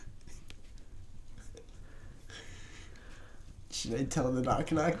Should I tell the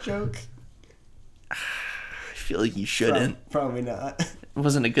knock-knock joke? I feel like you shouldn't. Probably not. It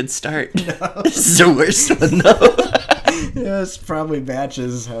wasn't a good start. No. This is the worst one, though. Yeah, it's probably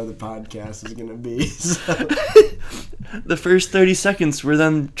matches how the podcast is going to be. So. The first 30 seconds were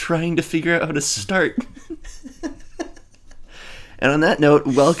them trying to figure out how to start. And on that note,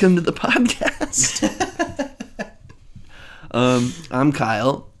 welcome to the podcast. I'm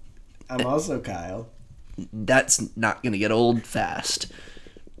Kyle. I'm also Kyle. That's not going to get old fast.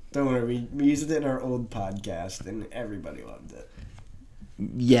 Don't worry, we used it in our old podcast, and everybody loved it.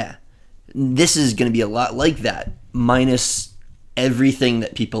 Yeah. This is going to be a lot like that, minus everything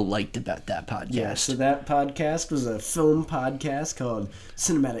that people liked about that podcast. Yeah, so that podcast was a film podcast called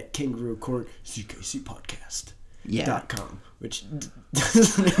Cinematic Kangaroo Court CKC Podcast. Yeah. .com, which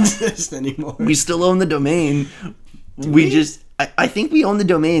doesn't exist anymore. We still own the domain. I think we own the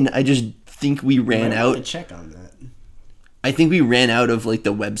domain. I just think we ran out. To check on that. I think we ran out of like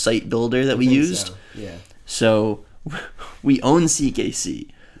the website builder that we used. So. Yeah. So we own CKC.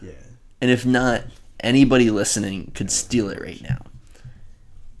 Yeah. And if not, anybody listening could steal it right now.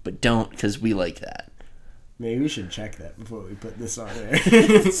 But don't, because we like that. Maybe we should check that before we put this on air.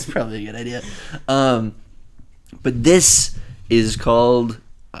 It's probably a good idea. But this is called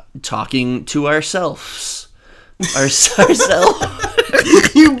Talking to Ourselves. Ourselves.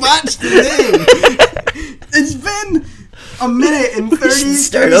 You botched the name. It's been a minute and 30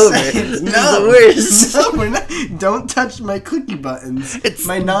 start over. seconds. This is the worst. No, we're not. Don't touch my clicky buttons. It's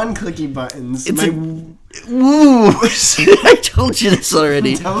my non-clicky buttons. It's woo. I told you this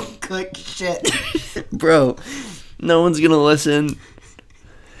already. Don't click shit. Bro, no one's gonna listen.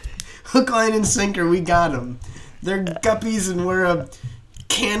 Hook, line, and sinker, we got them. They're guppies and we're a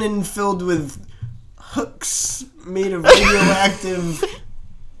cannon filled with hooks made of radioactive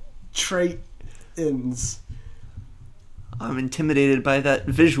tritons. I'm intimidated by that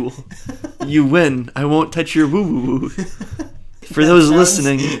visual. You win. I won't touch your woo-woo-woo. For those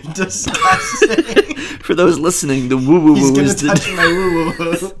listening... Disgusting. For those listening, the woo-woo-woo He's is gonna touch my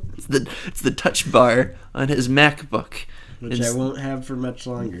woo-woo. It's the touch bar on his MacBook. Which I won't have for much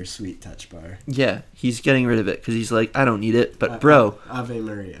longer, sweet touch bar. Yeah, he's getting rid of it because he's like, I don't need it. But bro... Ave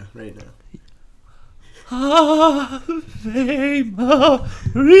Maria, right now. Ave Maria.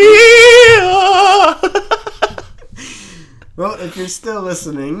 Well, if you're still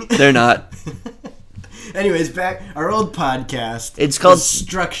listening... They're not. Anyways, back our old podcast. It's called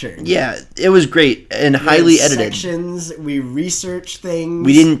Structured. Yeah, it was great and highly edited. Sections. We researched things.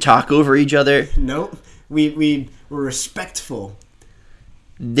 We didn't talk over each other. Nope. We were respectful.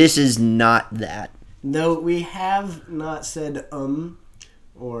 This is not that. No, we have not said or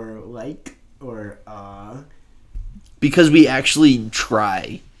like or because we actually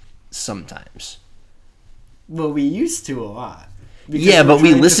try sometimes. Well, we used to a lot. Yeah, but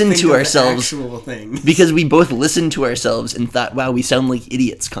we listened to ourselves. Actual things. Because we both listened to ourselves and thought, wow, we sound like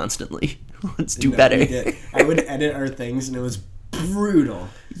idiots constantly. Let's do better. We did. I would edit our things and it was brutal.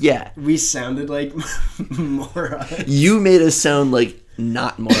 Yeah. We sounded like morons. You made us sound like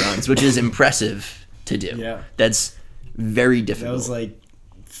not morons, which is impressive to do. Yeah. That's very difficult. That was like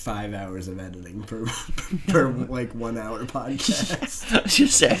 5 hours of editing per like 1 hour podcast. I was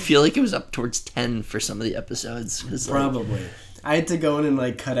just say, I feel like it was up towards 10 for some of the episodes. Probably. I had to go in and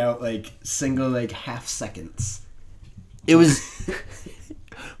like cut out like single like half seconds. It was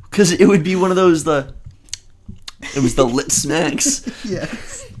because it would be one of those it was the lit smacks.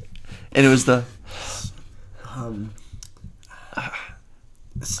 Yes. And it was the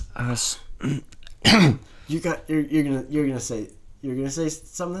you're gonna say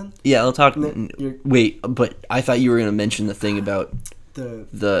something? Yeah, I'll talk. You're- Wait, but I thought you were gonna mention the thing about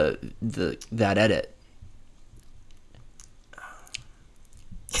the that edit.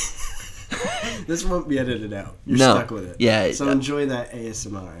 This won't be edited out. You're No. stuck with it. Yeah. So enjoy that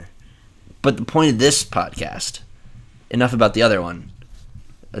ASMR. But the point of this podcast, enough about the other one.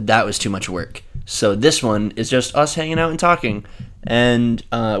 That was too much work. So this one is just us hanging out and talking. And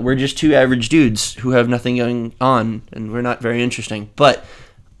we're just two average dudes who have nothing going on, and we're not very interesting. But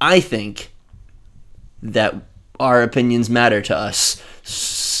I think that our opinions matter to us.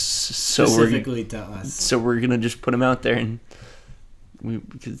 So Specifically to us. So we're going to just put them out there, and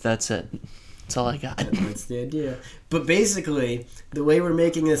because that's it. That's all I got. That's the idea. But basically, the way we're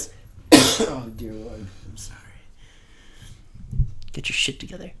making this... Oh, dear Lord. I'm sorry. Get your shit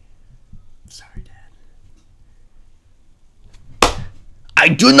together. I'm sorry, Dad. I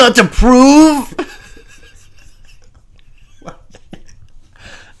do not approve! What?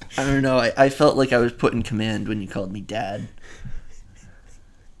 I don't know. I felt like I was put in command when you called me Dad.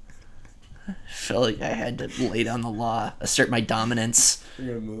 felt like I had to lay down the law, assert my dominance. We're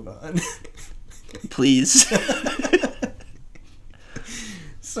gonna move on. Please.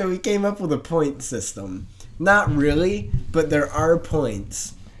 So we came up with a point system. Not really, but there are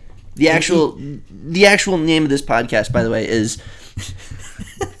points. The actual name of this podcast, by the way, is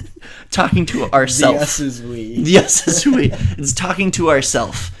Talking to Ourself. The us is we. The us is we. It's talking to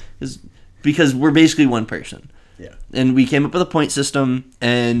ourself. Because we're basically one person. Yeah. And we came up with a point system,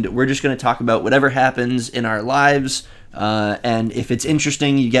 and we're just going to talk about whatever happens in our lives. And if it's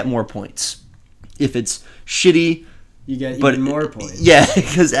interesting, you get more points. If it's shitty, you get even more points. Yeah,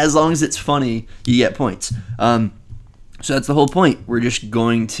 because as long as it's funny, you get points. So that's the whole point. We're just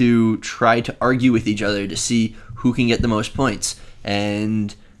going to try to argue with each other to see who can get the most points.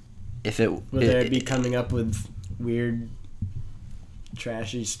 And if Would they be coming up with weird,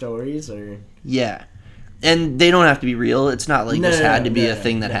 trashy stories, or? Yeah. And they don't have to be real. It's not like this had to be a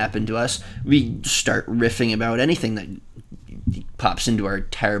thing that happened to us. We start riffing about anything that pops into our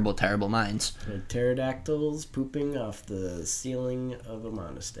terrible, terrible minds. Like pterodactyls pooping off the ceiling of a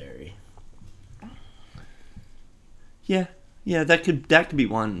monastery. Yeah, that could be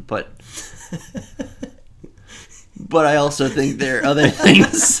one, but I also think there are other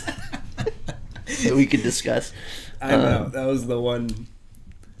things that we could discuss. I know, that was the one.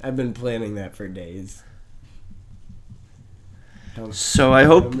 I've been planning that for days. So I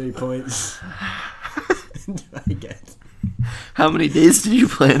hope. How many points do I get? How many days did you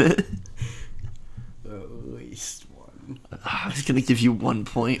plan it? At least one. I was going to give you 1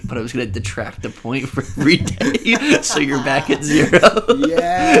 point, but I was going to detract a point for every day, so you're back at 0.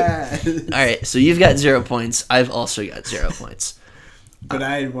 Yeah. All right, so you've got 0 points. I've also got 0 points. But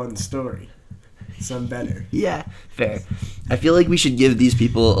I had one story. So I'm better. Yeah, fair. I feel like we should give these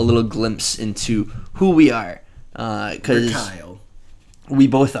people a little glimpse into who we are. Because Kyle. We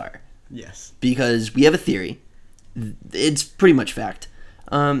both are. Yes. Because we have a theory. It's pretty much fact.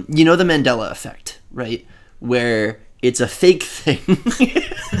 You know the Mandela effect, right? Where it's a fake thing.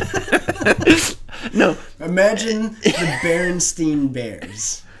 No. Imagine the Berenstein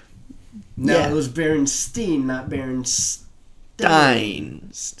Bears. No, Yeah. it was Berenstein, not Berenstein.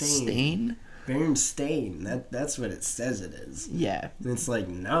 Stain? Berenstain. That's what it says it is. Yeah. And it's like,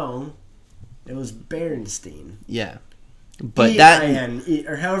 no. It was Berenstein. Yeah. But E-I-N,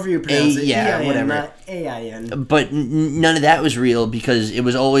 or however you pronounce it. yeah, E-I-N, whatever. not A-I-N. But none of that was real because it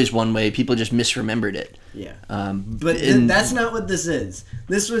was always one way. People just misremembered it. Yeah. But that's not what this is.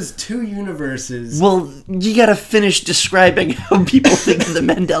 This was two universes. Well, you gotta finish describing how people think of the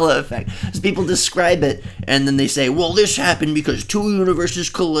Mandela effect. Because people describe it, and then they say, well, this happened because two universes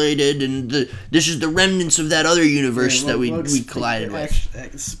collided, and this is the remnants of that other universe that we collided with.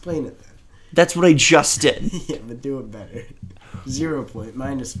 Explain it then. That's what I just did. Yeah, but do it better. 0 point,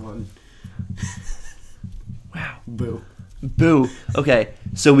 -1. Wow. Boo. Boo. Okay,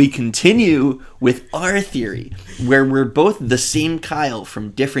 so we continue with our theory, where we're both the same Kyle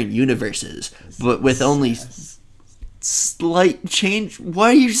from different universes, but with only slight change. Why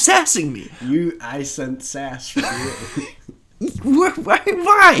are you sassing me? I sent sass for you.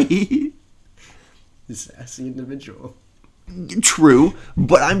 Why? Sassy individual. True,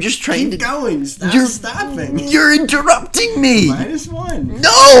 but I'm just trying Keep to... going. Stop stopping. You're interrupting me. -1.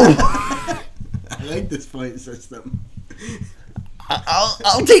 No! I like this point system.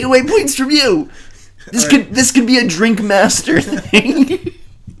 I'll take away points from you. This could be a drink master thing.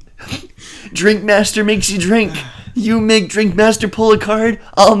 Drink master makes you drink. You make drink master pull a card.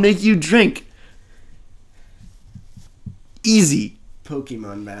 I'll make you drink. Easy.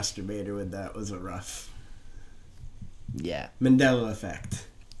 Pokemon masturbator with that was a rough. Yeah. Mandela effect.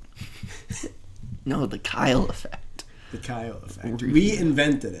 No, the Kyle effect. The Kyle effect. We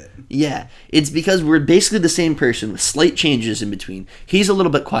invented it. Yeah, it's because we're basically the same person with slight changes in between. He's a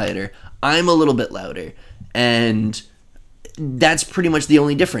little bit quieter. I'm a little bit louder. And that's pretty much the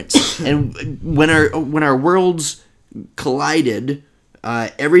only difference. And when our worlds collided,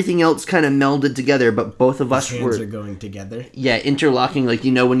 everything else kind of melded together, but both of us hands are going together. Yeah, interlocking, like,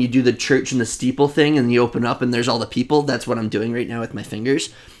 you know, when you do the church and the steeple thing and you open up and there's all the people. That's what I'm doing right now with my fingers.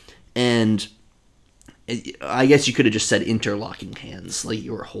 And I guess you could have just said interlocking hands, like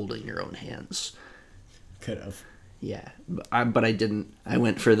you were holding your own hands. Could have. Yeah, but I didn't. I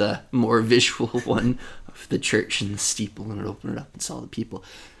went for the more visual one of the church and the steeple, and it opened it up and saw the people.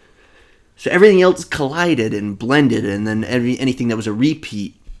 So everything else collided and blended, and then anything that was a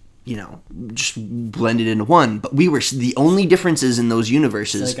repeat, you know, just blended into one. But we were the only differences in those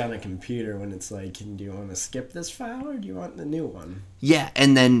universes. It's like on a computer when it's like, do you want to skip this file or do you want the new one? Yeah,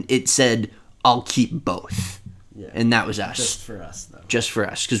 and then it said, I'll keep both. Yeah. And that was us. Just for us, though. Just for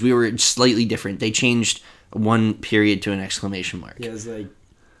us, because we were slightly different. They changed one period to an exclamation mark. He has, like,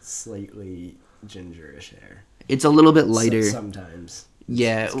 slightly gingerish hair. It's a little bit lighter. Sometimes.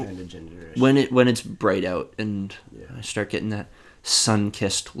 Yeah. It's kind of gingerish. When it's bright out and Yeah. I start getting that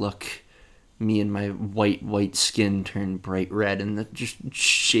sun-kissed look, me and my white skin turn bright red, and that just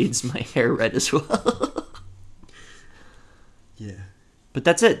shades my hair red as well. Yeah. But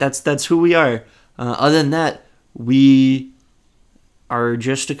that's it. That's who we are. Other than that, we are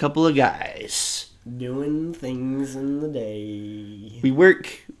just a couple of guys. Doing things in the day. We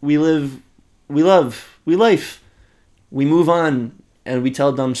work, we live, we love, we life. We move on, and we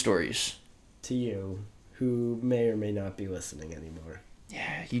tell dumb stories. To you, who may or may not be listening anymore.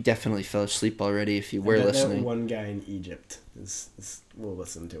 Yeah, you definitely fell asleep already if you were I bet listening. that one guy in Egypt will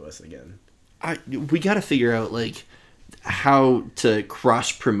listen to us again. We got to figure out, like, how to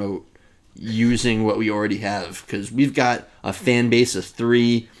cross-promote using what we already have, because we've got a fan base of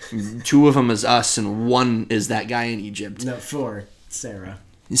 3, 2 of them is us, and 1 is that guy in Egypt. No, 4. Sarah.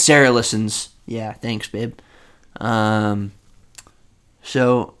 Sarah listens. Yeah, thanks, babe.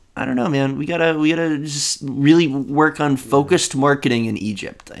 So I don't know, man. We gotta just really work on focused marketing in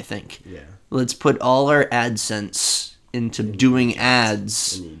Egypt, I think. Yeah. Let's put all our AdSense into doing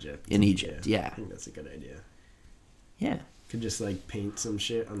ads In Egypt. in Egypt. Yeah. I think that's a good idea. Yeah. Could just, like, paint some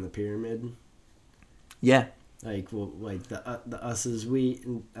shit on the pyramid. Yeah. Like, well, like the us is we.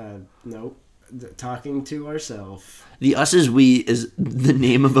 No, talking to ourselves. The Us Is We is the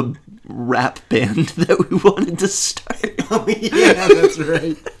name of a rap band that we wanted to start. Oh yeah, that's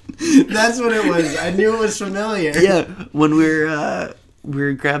right. That's what it was. I knew it was familiar. Yeah, when we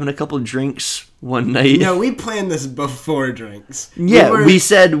were grabbing a couple drinks one night. No, we planned this before drinks. Yeah, we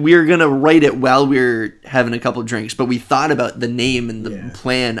said we were gonna write it while we were having a couple drinks, but we thought about the name and the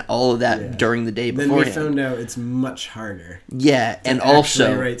plan, all of that during the day beforehand. Then we found out it's much harder. Yeah, and to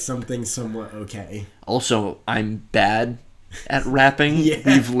also write something somewhat okay. Also, I'm bad at rapping. Yeah.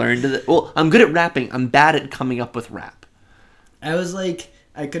 We've learned that. Well, I'm good at rapping. I'm bad at coming up with rap. I was like,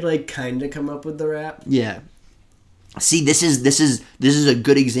 I could like kind of come up with the rap. Yeah. See, this is a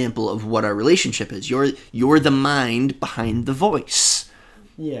good example of what our relationship is. You're the mind behind the voice.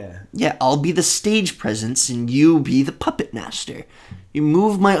 Yeah. Yeah, I'll be the stage presence and you be the puppet master. You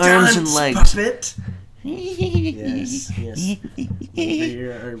move my arms and Dance, legs. puppet. Yes. Over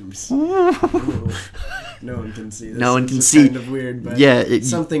your arms. Ooh. No one can see this. No one This can is see. Kind of weird, but Yeah, it's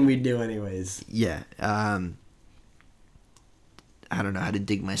something we do anyways. Yeah. I don't know how to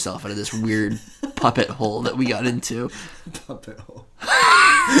dig myself out of this weird puppet hole that we got into. Puppet hole.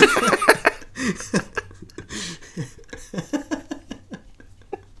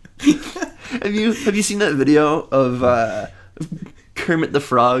 Have you seen that video of Kermit the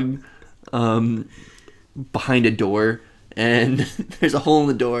Frog behind a door, and there's a hole in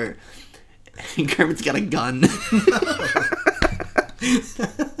the door, and Kermit's got a gun.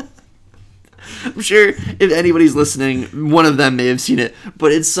 I'm sure if anybody's listening, one of them may have seen it,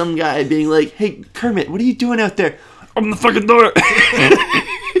 but it's some guy being like, "Hey, Kermit, what are you doing out there?" "Open the fucking door."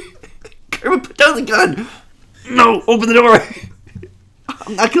 Kermit, put down the gun. "No, open the door."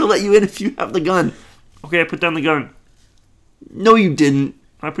 "I'm not gonna let you in if you have the gun." "Okay, I put down the gun." "No, you didn't."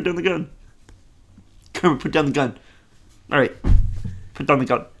 "I put down the gun." "Kermit, put down the gun." "All right, put down the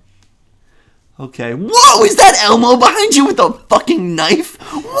gun." "Okay." "Whoa, is that Elmo behind you with a fucking knife?"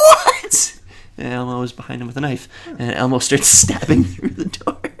 "What?" And Elmo is behind him with a knife, and Elmo starts stabbing through the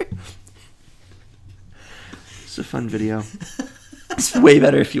door. It's a fun video. It's way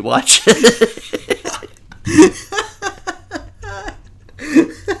better if you watch it.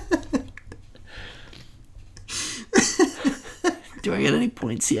 Do I get any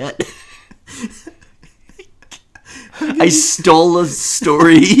points yet? I stole a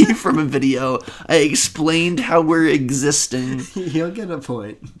story from a video. I explained how we're existing. You'll get a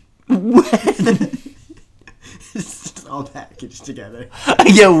point. When? It's just all packaged together.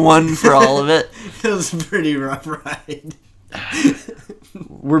 I get 1 for all of it. It was a pretty rough ride.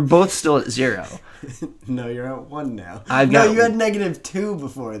 We're both still at 0. No, you're at 1 now. You had -2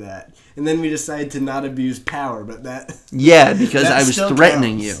 before that. And then we decided to not abuse power, but that... Yeah, because that I was still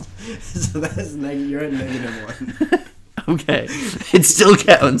threatening counts. you. So that's you're at -1. Okay. It still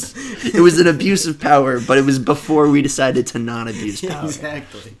counts. It was an abuse of power, but it was before we decided to not abuse power.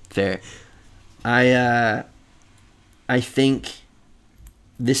 Exactly. Fair. I think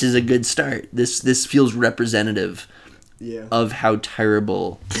this is a good start. This feels representative of how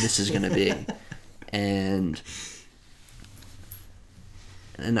terrible this is going to be. And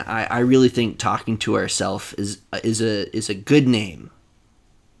I really think talking to ourselves is a good name.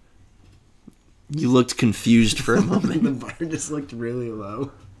 You looked confused for a moment. The bar just looked really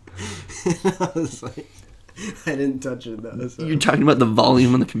low. I was like, I didn't touch it though. So. You're talking about the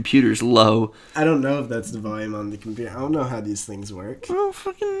volume on the computer's low. I don't know if that's the volume on the computer. I don't know how these things work. Oh,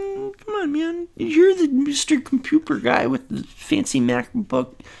 fucking, come on, man. You're the Mr. Computer guy with the fancy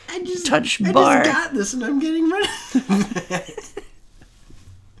MacBook touch bar. I just got this and I'm getting rid of it.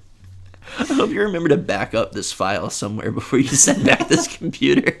 I hope you remember to back up this file somewhere before you send back this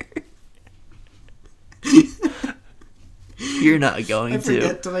computer. You're not going I to.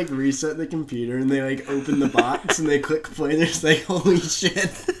 forget to like reset the computer and they like open the box and they click play. There's like, holy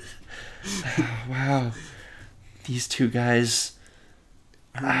shit. Wow. These two guys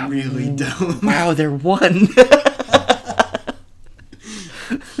are really dumb. Wow, they're one.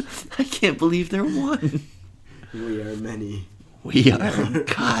 I can't believe they're one. We are many. We are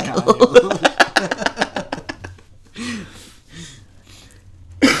Kyle.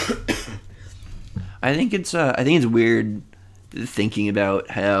 I think it's weird thinking about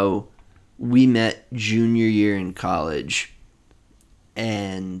how we met junior year in college,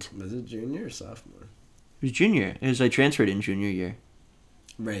 and was it junior or sophomore? It was junior. It was I transferred in junior year.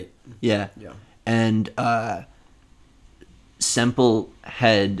 Right. Yeah. Yeah. And Semple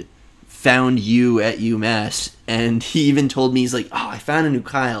had found you at UMass, and he even told me, he's like, oh, I found a new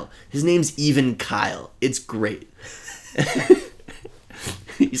Kyle. His name's even Kyle. It's great.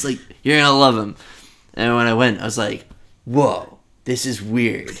 He's like, you're gonna love him. And when I went, I was like, whoa, this is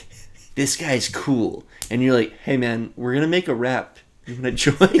weird. This guy's cool. And you're like, hey man, we're gonna make a rap. You wanna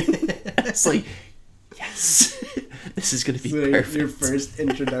join? It's like, yes. This is gonna be so perfect. Your first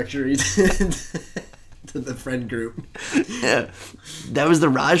introductory to the friend group. Yeah. That was the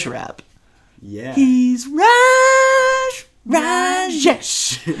Raj rap. Yeah. He's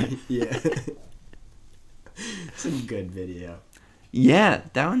Rajesh. Yeah. It's a good video. Yeah,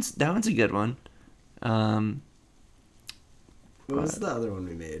 that one's a good one. What was the other one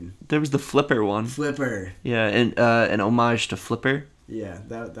we made? There was the Flipper one. Flipper. Yeah, and an homage to Flipper. Yeah,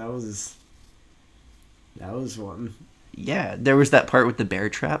 that was one. Yeah, there was that part with the bear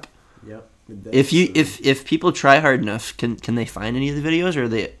trap. Yep. If people try hard enough, can they find any of the videos, or are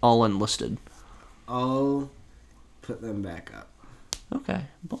they all unlisted? I'll put them back up. Okay,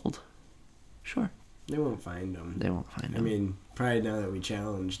 bold. Sure. They won't find them. They won't find them. I mean, probably now that we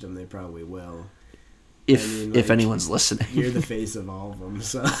challenged them, they probably will. If anyone's listening. You're the face of all of them,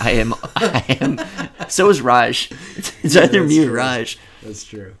 so. I am. So is Raj. It's either me or Raj. That's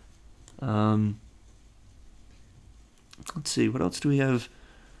true. Let's see, what else do we have?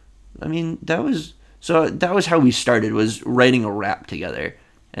 I mean, that was how we started, was writing a rap together,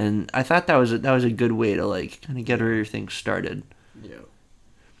 and I thought that was a good way to like kind of get everything started. Yeah.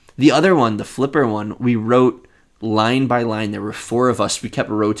 The other one, the Flipper one, we wrote line by line. There were 4 of us. We kept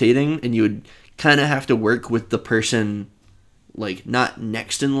rotating, and you would kind of have to work with the person, like not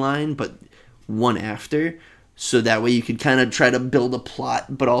next in line, but one after, so that way you could kind of try to build a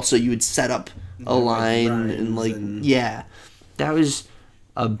plot, but also you would set up a line and yeah, that was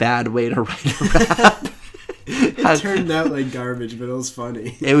a bad way to write a rap. It turned out like garbage, but it was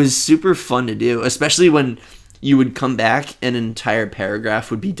funny. It was super fun to do, especially when you would come back, an entire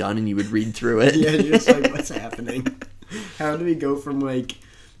paragraph would be done, and you would read through it. Yeah, you're just like, what's happening? How do we go from like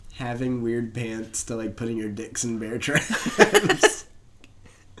having weird pants to like putting your dicks in bear traps?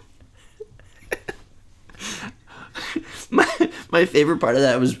 My favorite part of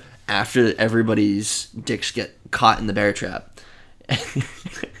that was after everybody's dicks get caught in the bear trap.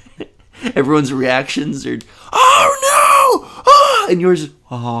 Everyone's reactions are, oh no! Oh! And yours is,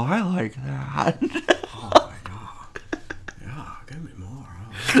 oh, I like that. Oh my god. Yeah, give me more.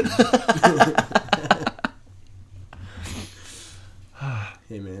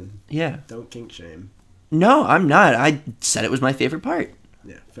 Hey man. Yeah. Don't kink shame. No, I'm not. I said it was my favorite part.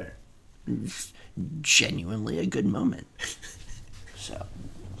 Yeah, fair. It's genuinely a good moment. So,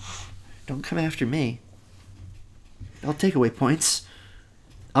 don't come after me. I'll take away points.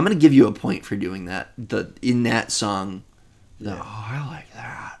 I'm gonna give you a point for doing that. In that song, oh, I like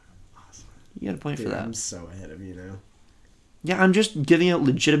that. Awesome. You got a point for that. I'm so ahead of you now. Yeah, I'm just giving out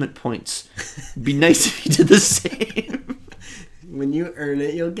legitimate points. Be nice if you did the same. When you earn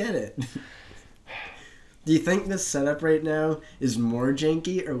it, you'll get it. Do you think this setup right now is more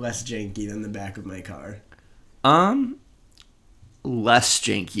janky or less janky than the back of my car? Less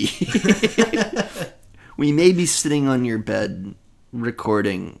janky. We may be sitting on your bed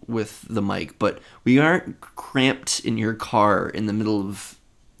recording with the mic, but we aren't cramped in your car in the middle of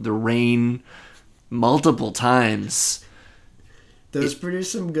the rain multiple times. Those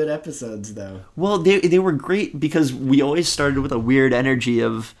produced some good episodes, though. Well, they were great because we always started with a weird energy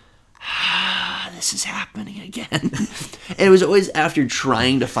of, this is happening again. And it was always after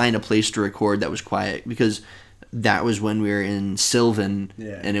trying to find a place to record that was quiet, because that was when we were in Sylvan,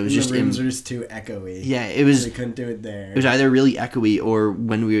 and it was just the rooms were just too echoey. Yeah, it was. They couldn't do it there. It was either really echoey, or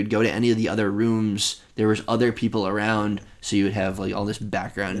when we would go to any of the other rooms, there was other people around, so you would have like all this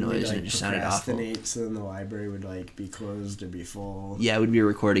background noise, and it just sounded awful. So then the library would like be closed or be full. Yeah, we'd be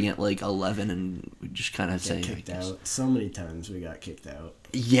recording at like 11, and we'd just kind of say kicked out. So many times we got kicked out.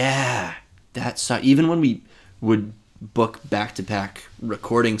 Yeah, that's even when we would book back-to-back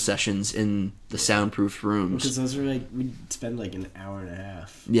recording sessions in the soundproof rooms. Because those were like, we'd spend like an hour and a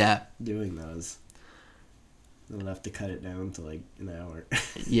half. Yeah. Doing those. Then we'd have to cut it down to like an hour.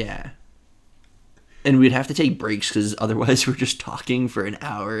 Yeah. And we'd have to take breaks because otherwise we're just talking for an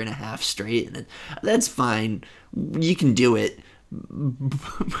hour and a half straight. And that's fine. You can do it.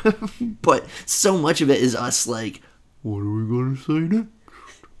 But so much of it is us like, what are we going to say next?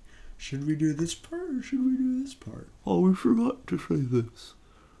 Should we do this part or should we do this part? Oh, we forgot to say this.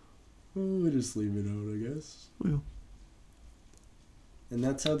 Well, we'll just leave it out, I guess. Well. And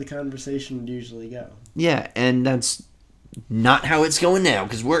that's how the conversation would usually go. Yeah, and that's not how it's going now,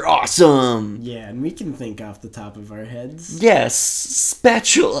 because we're awesome. Yeah, and we can think off the top of our heads. Yes,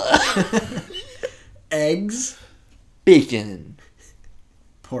 spatula. Eggs. Bacon.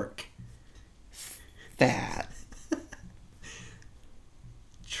 Pork. Fat.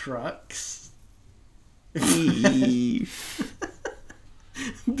 Trucks. Beef.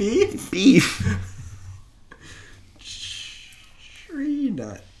 Beef? Beef. Tree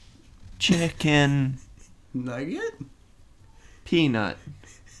nut. Chicken. Nugget? Peanut.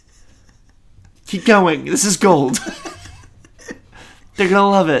 Keep going. This is gold. They're gonna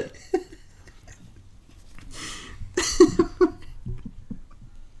love it.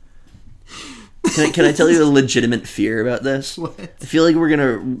 Can I tell you a legitimate fear about this? What? I feel like we're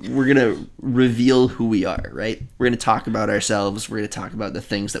gonna reveal who we are, right? We're gonna talk about ourselves. We're gonna talk about the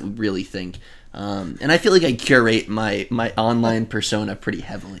things that we really think. And I feel like I curate my online persona pretty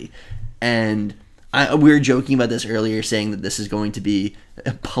heavily. And we were joking about this earlier, saying that this is going to be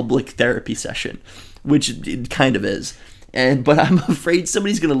a public therapy session, which it kind of is. But I'm afraid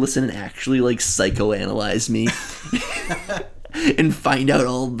somebody's gonna listen and actually like psychoanalyze me. And find out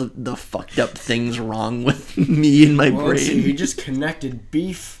all the fucked up things wrong with me and my brain. So he just connected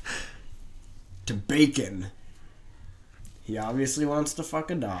beef to bacon. He obviously wants to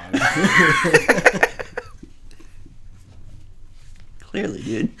fuck a dog. Clearly,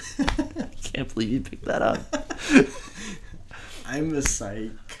 dude. I can't believe you picked that up. I'm a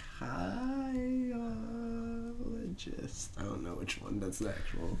psychologist. I don't know which one that's the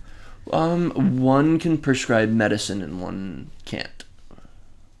actual. One can prescribe medicine and one can't.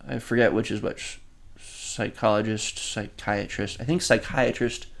 I forget which is which. Psychologist, psychiatrist. I think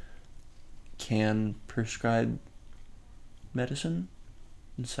psychiatrist can prescribe medicine,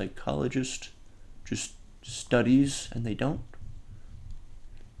 and psychologist just studies and they don't.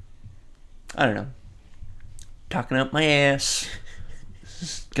 I don't know. Talking up my ass.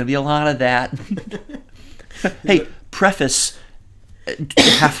 There's gonna be a lot of that. Hey, preface.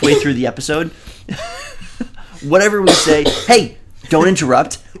 Halfway through the episode, whatever we say, hey, don't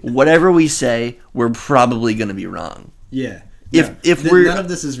interrupt. Whatever we say, we're probably going to be wrong. Yeah. If we're none of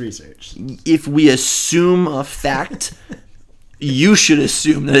this is research. If we assume a fact, you should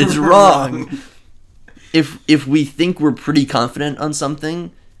assume that it's wrong. If we think we're pretty confident on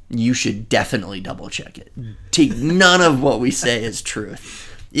something, you should definitely double check it. Take none of what we say as truth.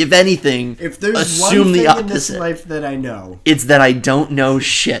 If anything, if there's assume one thing the opposite. in this life that I know, it's that I don't know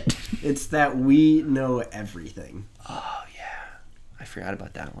shit. It's that we know everything. Oh yeah, I forgot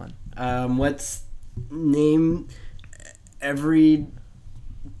about that one. Name every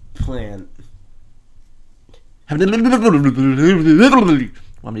plant. Want me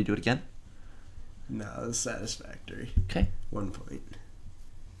to do it again? No, it's satisfactory. Okay. 1 point.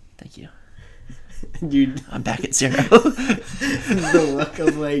 Thank you. I'm back at 0. The look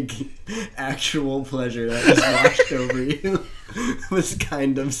of like actual pleasure that just washed over you was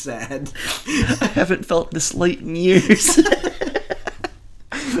kind of sad. I haven't felt this light in years.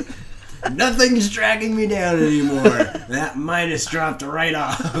 Nothing's dragging me down anymore. That Midas dropped right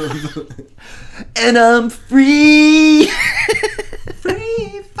off. And I'm free.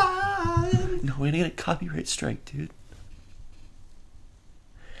 Free falling. No, we're gonna get a copyright strike, dude.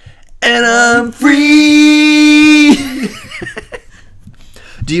 And I'm free.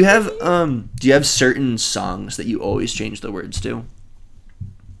 Do you have certain songs that you always change the words to?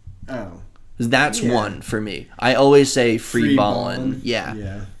 Oh. That's one for me. I always say free ballin'.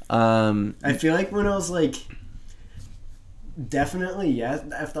 Yeah. I feel like when I was like Definitely, yes.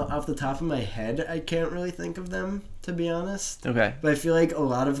 Off the top of my head, I can't really think of them, to be honest. Okay. But I feel like a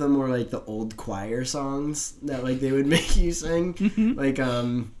lot of them were like the old choir songs that like they would make you sing. Like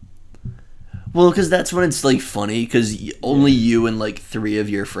Well, because that's when it's like funny, because only you and like 3 of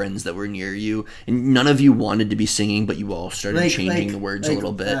your friends that were near you, and none of you wanted to be singing, but you all started changing the words a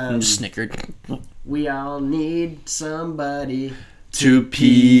little bit and snickered. We all need somebody To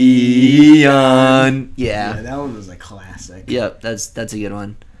pee on. Yeah, Yeah. that one was a classic. Yep, that's a good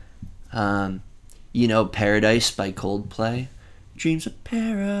one. Paradise by Coldplay. Dreams of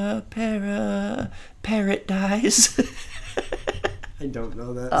parrot dies. I don't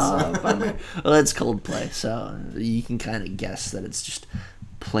know that Oh, song. bummer. Well, it's Coldplay, so you can kind of guess that it's just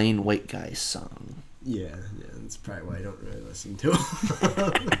plain white guy's song. Yeah, that's probably why I don't really listen to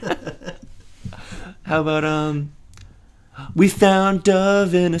it. How about we found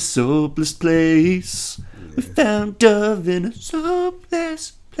Dove in a soapless place. We found Dove in a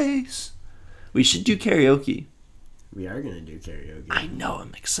soapless place. We should do karaoke. We are gonna do karaoke. I know,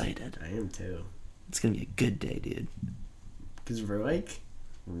 I'm excited. I am too. It's gonna be a good day, dude. Because we're like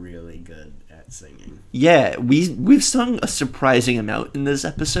really good at singing. Yeah, we've sung a surprising amount in this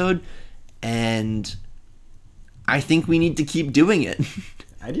episode, and I think we need to keep doing it.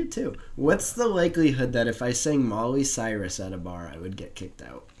 I do too. What's the likelihood that if I sang Molly Cyrus at a bar, I would get kicked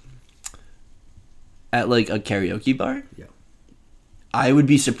out? At like a karaoke bar? Yeah. I would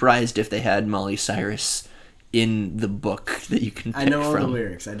be surprised if they had Molly Cyrus in the book that you can pick I know all from. the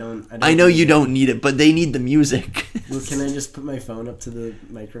lyrics. I don't I know you don't need it, but they need the music. Well, can I just put my phone up to the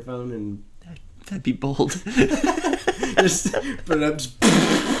microphone and That'd be bold. just put it up?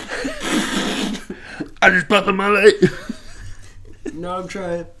 I just bought the Molly. No, I'm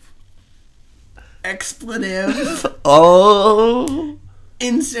trying. Expletive. Oh.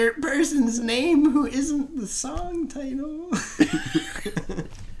 Insert person's name who isn't the song title.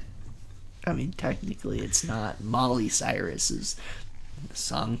 I mean, technically, it's not Molly Cyrus's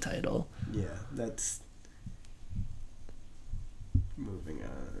song title. Yeah, that's... Moving on.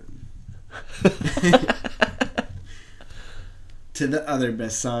 To the other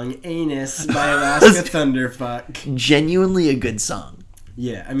best song, Anus by Alaska Thunderfuck. Genuinely a good song.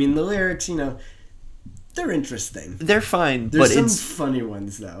 Yeah, I mean, the lyrics, they're interesting. They're fine, There's but some it's funny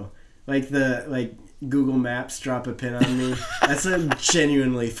ones, though. Like Google Maps, drop a pin on me. That's a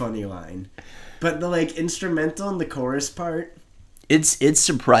genuinely funny line. But the, instrumental and the chorus part... it's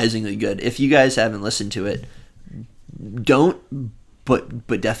surprisingly good. If you guys haven't listened to it, don't,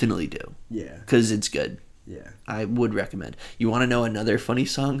 but definitely do. Yeah. Because it's good. Yeah. I would recommend. You want to know another funny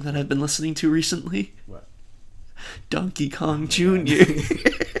song that I've been listening to recently? What? Donkey Kong Jr.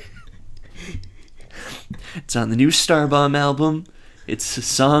 It's on the new Starbomb album. It's a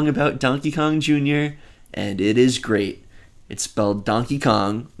song about Donkey Kong Jr., and it is great. It's spelled Donkey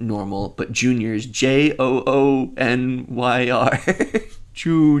Kong, normal, but Junior's Joonyr.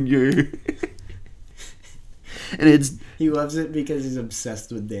 Junior. And it's... He loves it because he's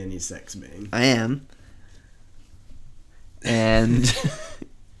obsessed with Danny Sexbang. I am. And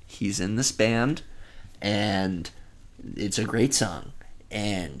he's in this band, and it's a great song.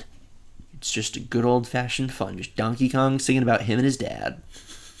 And it's just a good old-fashioned fun. Just Donkey Kong singing about him and his dad.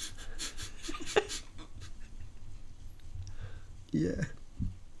 Yeah.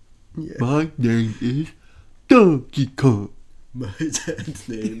 Yeah. My name is Donkey Kong. My dad's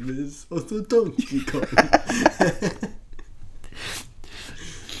name is also Donkey Kong.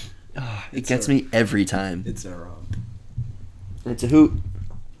 It gets me every time. It's a romp. It's a hoot.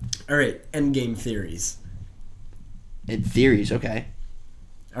 Alright, endgame theories. And theories, okay.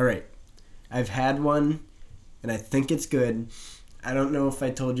 Alright. I've had one, and I think it's good. I don't know if I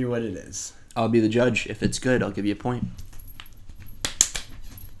told you what it is. I'll be the judge. If it's good, I'll give you a point.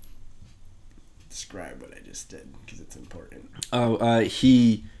 Describe what I just did, because it's important.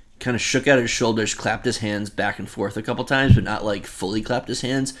 He kind of shook out his shoulders, clapped his hands back and forth a couple times, but not fully clapped his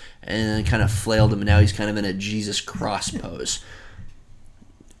hands, and then kind of flailed them, and now he's kind of in a Jesus cross pose.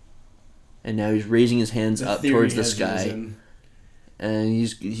 And now he's raising his hands up towards the sky, and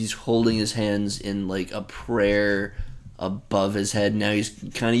he's holding his hands in a prayer above his head. Now he's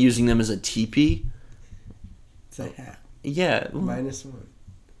kind of using them as a teepee. It's a hat. Yeah. -1.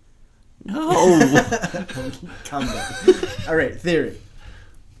 No. Calm down. Alright, theory.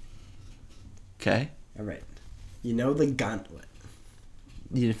 Okay. Alright. You know the gauntlet?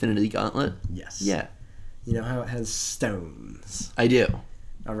 The Infinity Gauntlet? Yes. Yeah. You know how it has stones? I do.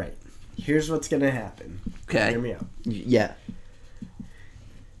 Alright. Here's what's gonna happen. Okay. Hear me out. Yeah.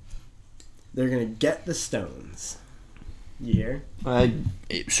 They're gonna get the stones. You hear?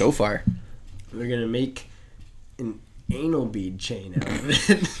 So far. They're gonna make an anal bead chain out of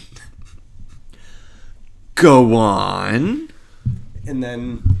it. Go on. And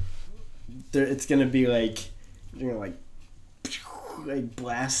then it's gonna be like, you're gonna like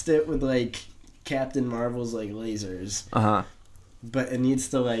blast it with like Captain Marvel's like lasers. But it needs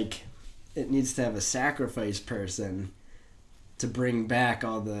to have a sacrifice person to bring back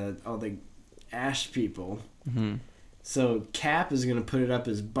all the ash people. Mm-hmm. So Cap is gonna put it up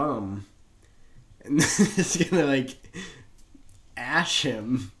his bum, and it's gonna like ash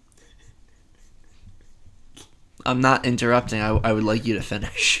him. I'm not interrupting. I would like you to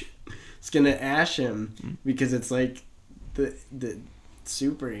finish. It's gonna ash him because it's like the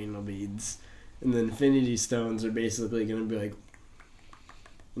super anal beads, and the Infinity Stones are basically gonna be like,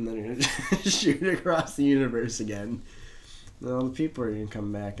 and then you're gonna shoot across the universe again. And all the people are gonna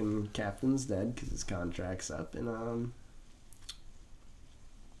come back, and Captain's dead because his contract's up, and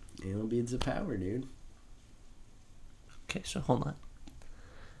anal beads of power, dude. Okay, so hold on.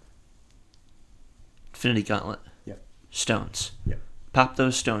 Infinity Gauntlet. Yep. Stones. Yep. Pop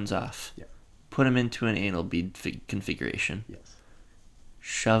those stones off. Yep. Put them into an anal bead configuration. Yes.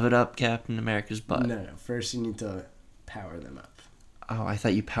 Shove it up Captain America's butt. No. First, you need to power them up. Oh, I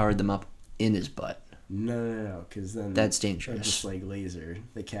thought you powered them up in his butt. No, because then That's they'll dangerous. just like laser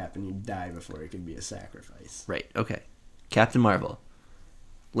the Cap, and you die before it could be a sacrifice. Right, okay. Captain Marvel.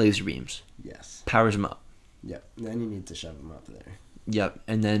 Laser beams. Yes. Powers them up. Yep. Then you need to shove them up there. Yep,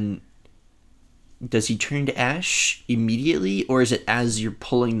 and then does he turn to ash immediately, or is it as you're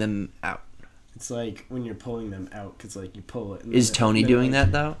pulling them out? It's like when you're pulling them out, because like you pull it. And Is Tony doing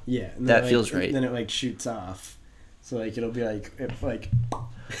that though? Yeah. And That then, feels right. Then it like shoots off. So like it'll be like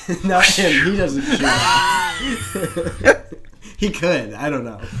not him. He doesn't shoot. He could. I don't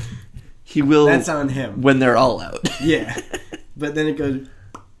know. He will. That's on him. When they're all out. Yeah. But then it goes.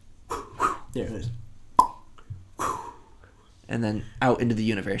 Yeah. It is. And then out into the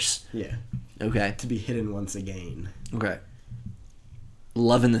universe. Yeah. Okay. To be hidden once again. Okay.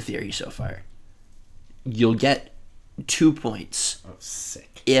 Loving the theory so far. You'll get 2 points Oh,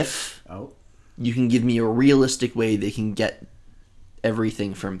 sick. if Oh. you can give me a realistic way they can get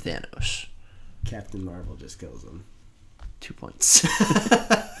everything from Thanos. Captain Marvel just kills him. 2 points.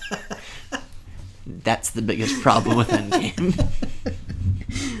 That's the biggest problem with Endgame.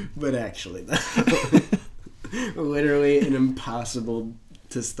 But actually, literally an impossible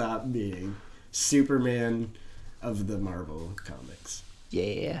to stop being Superman of the Marvel comics.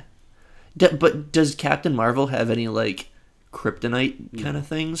 Yeah. But does Captain Marvel have any, like, kryptonite kind of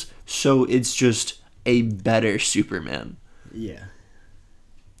things? So it's just a better Superman. Yeah.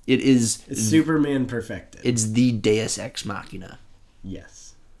 It is... It's Superman perfected. It's the Deus Ex Machina.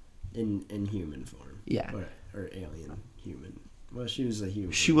 Yes. In human form. Yeah. Or alien human. Well, she was a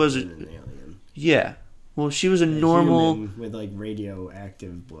human. She was an alien. Yeah. Well, she was a normal... Human with, like,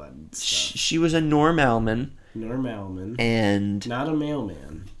 radioactive blood stuff. She was a Normalman. Normalman. And... Not a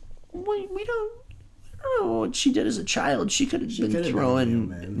mailman. We don't... I don't know what she did as a child. She could have been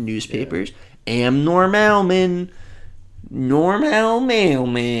throwing newspapers. Yeah. Am Normalman. Normal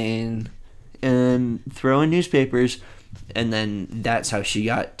mailman. And throwing newspapers. And then that's how she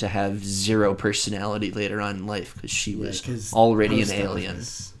got to have zero personality later on in life. Because she was already an alien.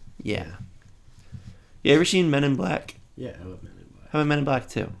 Yeah. You ever seen Men in Black? Yeah, I love Men in Black. How about Men in Black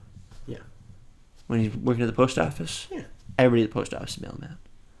 2? Yeah. When he's working at the post office? Yeah. Everybody at the post office is mailman.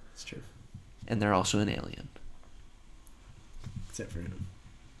 It's true. And they're also an alien. Except for him.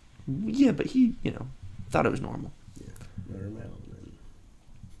 Yeah, but he, thought it was normal. Yeah. Normal.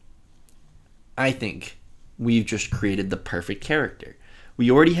 I think we've just created the perfect character. We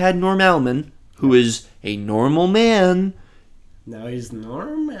already had Normalman, who is a normal man. Now he's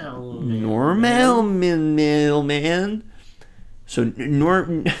normal. Mailman. So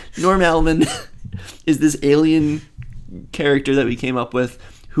Normalman is this alien character that we came up with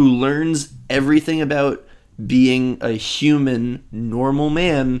who learns everything about being a human normal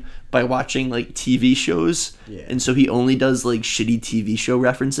man by watching like TV shows. Yeah. And so he only does like shitty TV show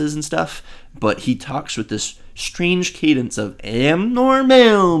references and stuff, but he talks with this strange cadence of am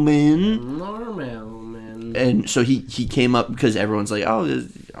normal man. And so he came up because everyone's like, oh,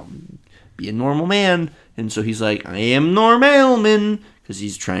 I'll be a normal man. And so he's like, I am normal man, because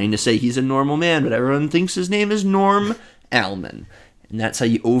he's trying to say he's a normal man, but everyone thinks his name is Norm Alman. And that's how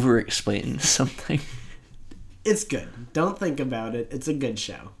you over-explain something. It's good. Don't think about it. It's a good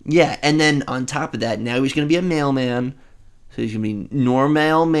show. Yeah, and then on top of that, now he's going to be a mailman. So he's going to be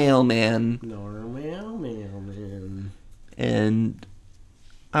normal mailman. Normal mailman. And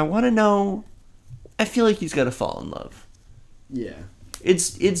I want to know, I feel like he's got to fall in love. Yeah.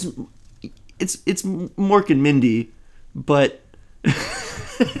 It's Mork and Mindy, but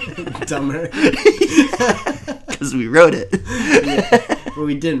Dumber. Because we wrote it. Yeah, but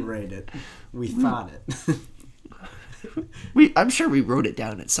we didn't write it. We thought it. I'm sure we wrote it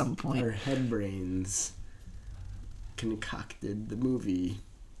down at some point. Our head brains concocted the movie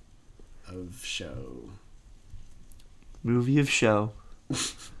of show. Movie of show.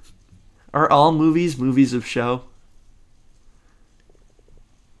 Are all movies of show?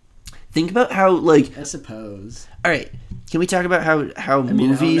 Think about how, like... I suppose. Alright, can we talk about how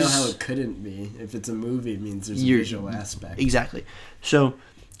movies... I don't know how it couldn't be. If it's a movie, it means there's a visual aspect. Exactly. So,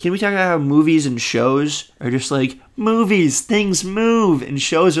 can we talk about how movies and shows are just like, movies, things move, and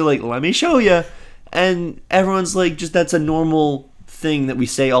shows are like, let me show you. And everyone's like, just that's a normal thing that we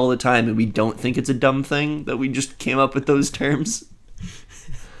say all the time, and we don't think it's a dumb thing, that we just came up with those terms.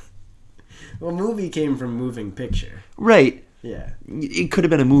 Well, movie came from moving picture. Right. Yeah. It could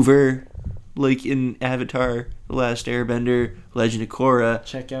have been a mover, like in Avatar, The Last Airbender, Legend of Korra.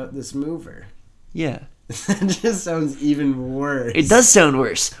 Check out this mover. Yeah. That just sounds even worse. It does sound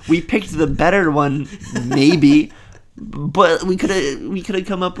worse. We picked the better one, maybe, but we could have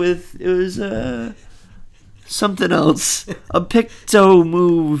come up with, it was something else. A picto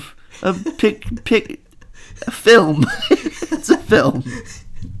move. A film. It's a film.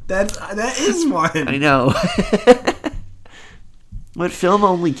 That is one. I know. But film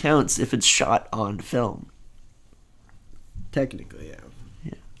only counts if it's shot on film. Technically, yeah.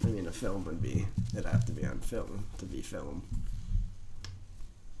 I mean, a film it'd have to be on film to be film.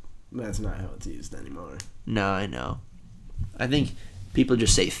 That's not how it's used anymore. No, I know. I think people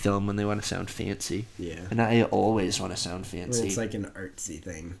just say film when they want to sound fancy. Yeah. And I always want to sound fancy. It's like an artsy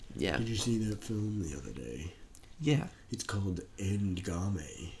thing. Yeah. Did you see that film the other day? Yeah. It's called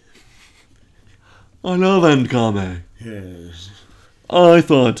Endgame. I love Endgame. Yes. I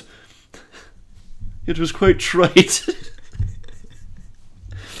thought it was quite trite.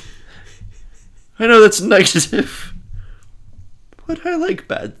 I know that's negative, but I like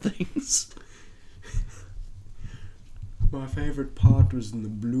bad things. My favorite part was when the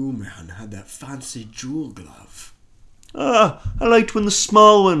blue man had that fancy jewel glove. I liked when the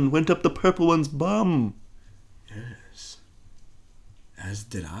small one went up the purple one's bum. Yes. As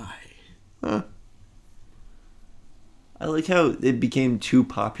did I. I like how it became too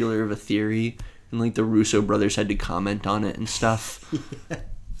popular of a theory, and like the Russo brothers had to comment on it and stuff. Yeah.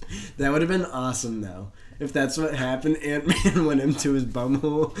 That would have been awesome, though. If that's what happened, Ant-Man went into his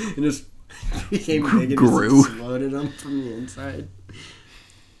bumhole and just became big and just exploded him from the inside.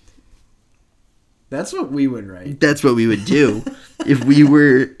 That's what we would write. That's what we would do. If we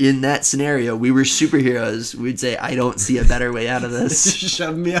were in that scenario, we were superheroes, we'd say, I don't see a better way out of this.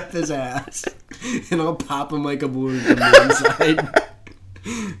 Shove me up his ass, and I'll pop him like a balloon from the inside.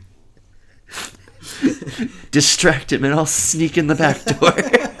 Distract him, and I'll sneak in the back door.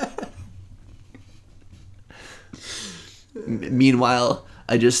 Meanwhile,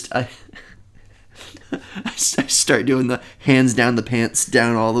 I start doing the hands down the pants,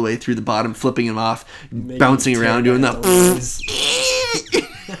 down all the way through the bottom, flipping him off, bouncing around, doing that.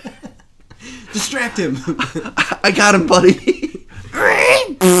 Distract him. I got him, buddy.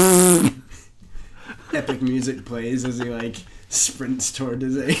 Epic music plays as he like sprints toward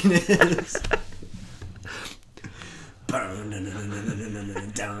his anus.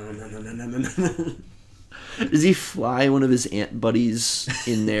 Does he fly one of his ant buddies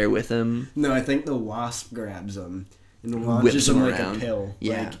in there with him? No, I think the wasp grabs him and launches him like a pill.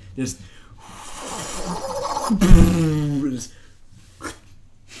 Yeah. Like, just...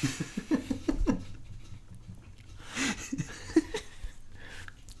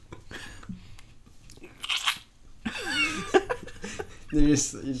 They're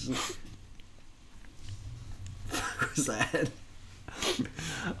just... What was that?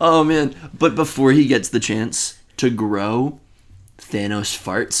 Oh man! But before he gets the chance to grow, Thanos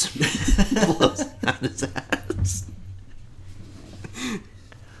farts, blows out his ass.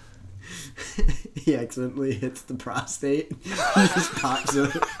 He accidentally hits the prostate. He just pops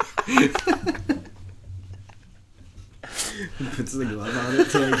it. He puts the glove on it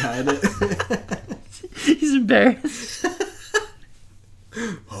to like hide it. He's embarrassed.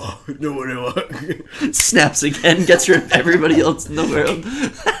 Oh, no. Snaps again, gets rid of everybody else in the world.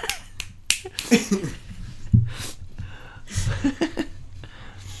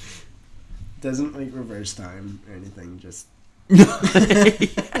 Doesn't like reverse time or anything, just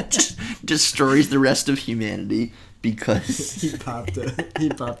just destroys the rest of humanity because he popped a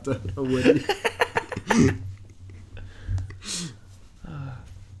wig.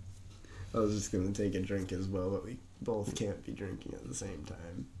 I was just gonna take a drink as well, but we both can't be drinking at the same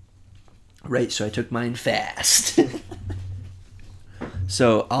time. Right, so I took mine fast.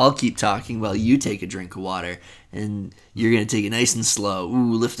 So I'll keep talking while you take a drink of water, and you're going to take it nice and slow.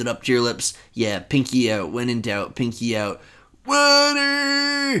 Ooh, lift it up to your lips. Yeah, pinky out. When in doubt, pinky out.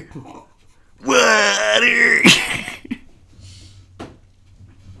 Water! Water!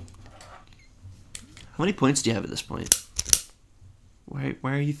 How many points do you have at this point? Why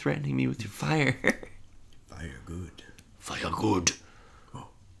are you threatening me with your fire? Fire good. Fire good.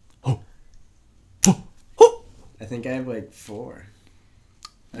 I think I have like 4.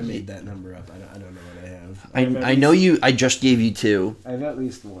 I made that number up. I don't know what I have. I know you. I just gave you 2. I have at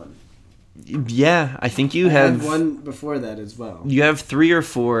least 1. Yeah, I think you I have. had 1 before that as well. You have 3 or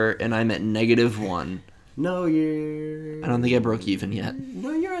 4, and I'm at -1. No, you're... I don't think I broke even yet.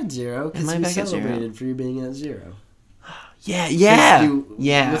 No, you're at 0. Am I Because we back at 0? celebrated for you being at 0. Yeah. You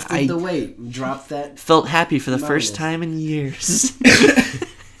Yeah. lifted the weight. Dropped that... Felt happy for the first Minus. time in years.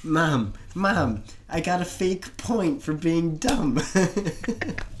 Mom, I got a fake point for being dumb.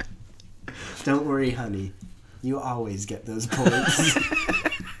 Don't worry, honey. You always get those points.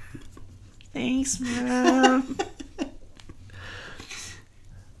 Thanks, Mom.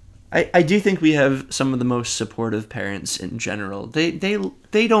 I do think we have some of the most supportive parents in general. They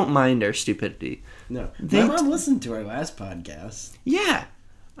don't mind our stupidity. No. My mom listened to our last podcast. Yeah.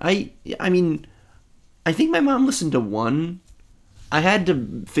 I mean, I think my mom listened to 1. I had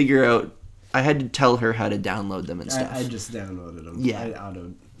to tell her how to download them and stuff. I just downloaded them. Yeah. I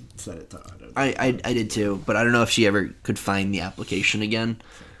auto set it to auto. I did too, but I don't know if she ever could find the application again.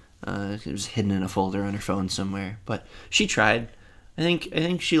 It was hidden in a folder on her phone somewhere, but she tried. I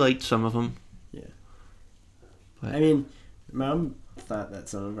think she liked some of them. Yeah. But, I mean, Mom thought that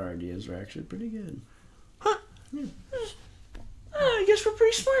some of our ideas were actually pretty good. Huh? Yeah. I guess we're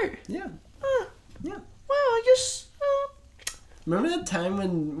pretty smart. Yeah. Yeah. Well, I guess. Remember that time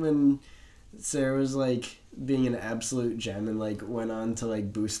when Sarah was like being an absolute gem and like went on to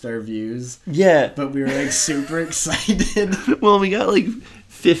like boost our views? Yeah. But we were like super excited. Well, we got like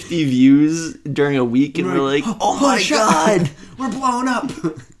 50 views during a week, and we're like, oh my god, we're blowing up.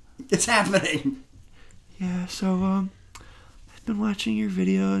 It's happening. Yeah. So I've been watching your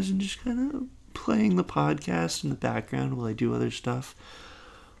videos and just kind of playing the podcast in the background while I do other stuff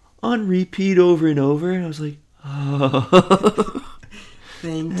on repeat over and over, and I was like, oh.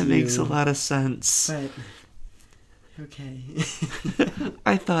 Thank you. That makes a lot of sense. But, okay.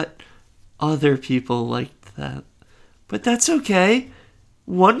 I thought other people liked that. But that's okay.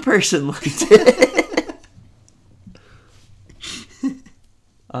 One person liked it.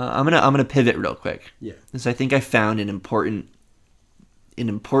 I'm gonna pivot real quick. Yeah. Because I think I found an important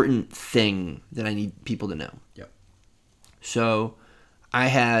thing that I need people to know. Yep. So I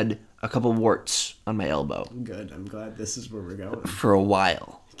had a couple warts on my elbow. Good. I'm glad this is where we're going. For a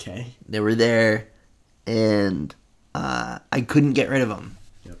while. Okay. They were there, and I couldn't get rid of them.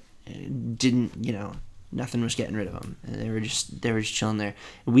 Yep. Nothing was getting rid of them. They were just chilling there.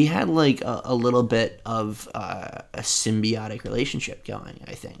 We had like a little bit of a symbiotic relationship going,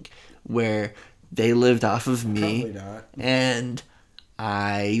 I think, where they lived off of me. Probably not. And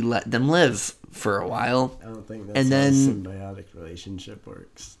I let them live for a while. I don't think that's and how then, a symbiotic relationship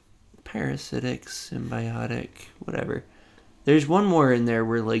works. Parasitic, symbiotic, whatever. There's one more in there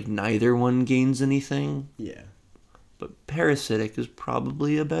where like neither one gains anything. Yeah. But parasitic is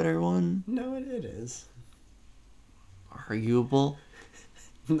probably a better one. No, it is. Arguable.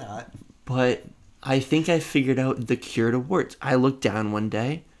 Not. But I think I figured out the cure to warts. I looked down one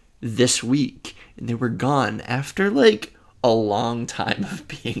day, this week, and they were gone after like a long time of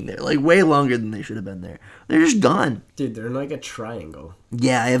being there. Like way longer than they should have been there. They're just gone. Dude, they're like a triangle.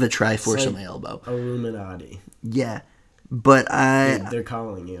 Yeah, I have a Triforce like on my elbow. Illuminati. Yeah. But Dude, they're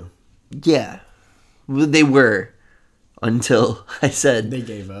calling you. Yeah. Well, they were. Until I said... They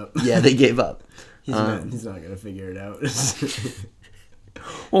gave up. Yeah, they gave up. He's not going to figure it out.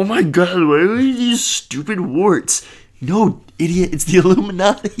 Oh my god, why are these stupid warts? No, idiot, it's the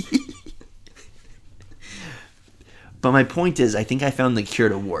Illuminati. But my point is, I think I found the cure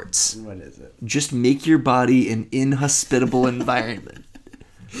to warts. What is it? Just make your body an inhospitable environment.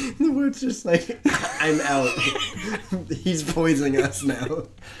 The word's just like, I'm out. He's poisoning us now.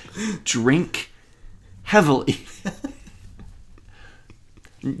 Drink heavily.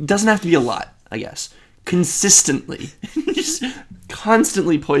 Doesn't have to be a lot, I guess. Consistently. Just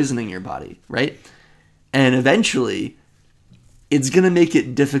constantly poisoning your body, right? And eventually, it's going to make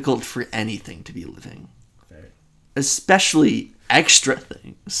it difficult for anything to be living. Fair. Especially extra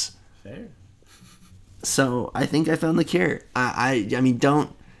things. Fair. So, I think I found the cure. I mean,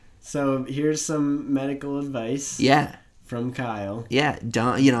 don't... So, here's some medical advice. Yeah. From Kyle. Yeah,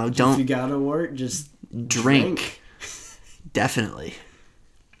 don't... If you got a wart, just drink. Definitely.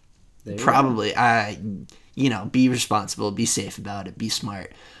 Probably. Be responsible, be safe about it, be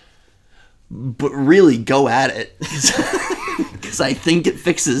smart. But really, go at it. Because I think it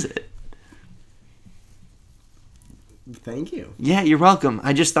fixes it. Thank you. Yeah, you're welcome.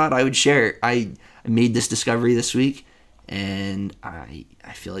 I just thought I would share. I made this discovery this week, and I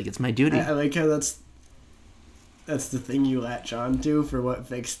feel like it's my duty. I like how that's the thing you latch on to for what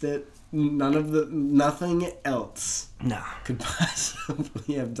fixed it. Nothing else could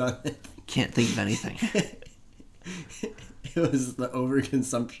possibly have done it. Can't think of anything. It was the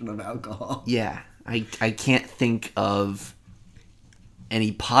overconsumption of alcohol. Yeah, I can't think of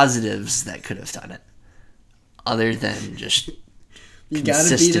any positives that could have done it, other than just you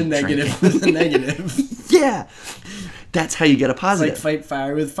gotta beat a negative with a negative. Yeah, that's how you get a positive. It's like fight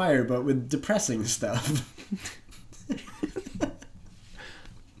fire with fire, but with depressing stuff.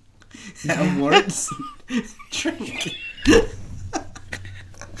 Have warts. Drink.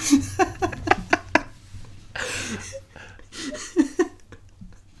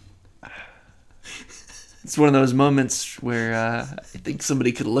 It's one of those moments where I think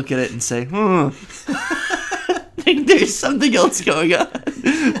somebody could look at it and say, I think there's something else going on.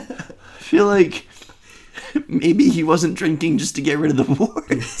 I feel like maybe he wasn't drinking just to get rid of the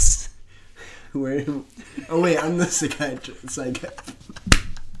warts. Oh wait, I'm the psychiatrist.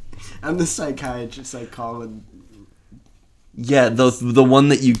 I'm the psychiatrist. I call it. Yeah, the one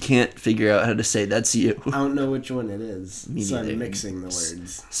that you can't figure out how to say. That's you. I don't know which one it is. Me so neither. I'm mixing the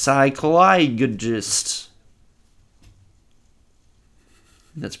words. Psychologist.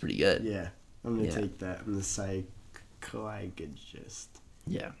 That's pretty good. Yeah, I'm gonna take that. I'm the psychologist.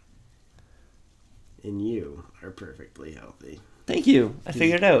 Yeah. And you are perfectly healthy. Thank you. I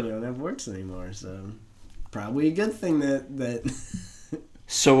figured it out. You don't have warts anymore, so probably a good thing that.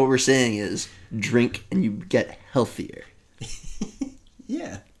 So what we're saying is, drink and you get healthier.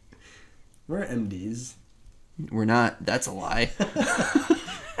 Yeah. We're MDs. We're not. That's a lie.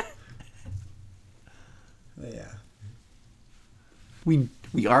 Yeah. We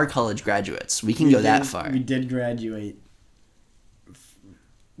are college graduates. We can go that far. We did graduate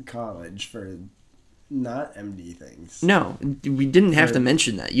college for not MD things. No, we didn't have to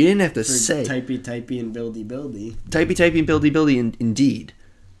mention that. You didn't have to say. Typey and buildy. Typey and buildy, indeed.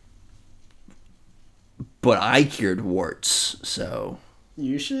 But I cured warts, so...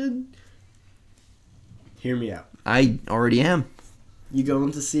 You should hear me out. I already am. You go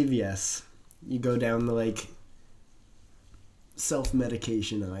into CVS. You go down the,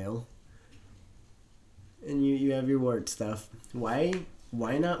 self-medication aisle. And you have your wart stuff. Why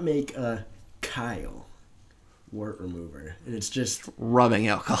not make a Kyle wart remover? And it's just... rubbing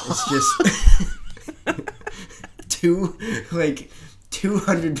alcohol. It's just...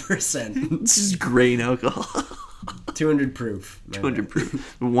 200%. This is grain alcohol. 200 proof. 200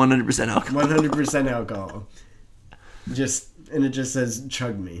 proof. 100% alcohol. 100% alcohol. And it just says,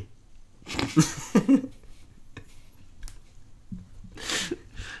 chug me.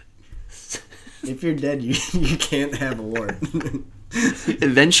 If you're dead, you can't have a wart.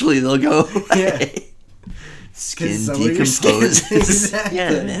 Eventually they'll go away. Yeah. Skin decomposes. Exactly.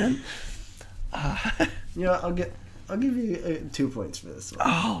 Yeah, man. I'll give you 2 points for this one.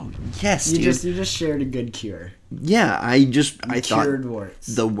 Oh, yes, you dude. You just shared a good cure. Yeah, I thought cured warts.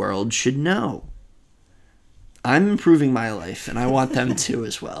 The world should know. I'm improving my life, and I want them to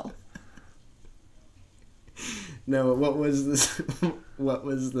as well. No, what was this? What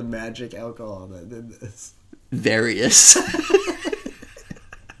was the magic alcohol that did this? Various.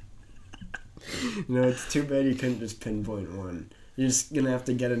 No, it's too bad you couldn't just pinpoint one. You're just gonna have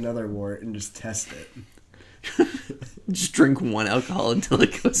to get another wart and just test it. Just drink one alcohol until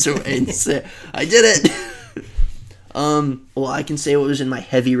it goes away and say, I did it! Well, I can say what was in my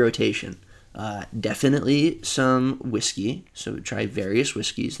heavy rotation. Definitely some whiskey. So try various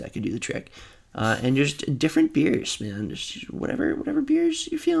whiskeys. That could do the trick. And just different beers, man. Just whatever beers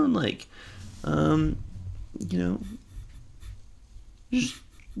you're feeling like. Just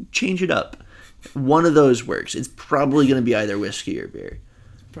change it up. One of those works. It's probably going to be either whiskey or beer.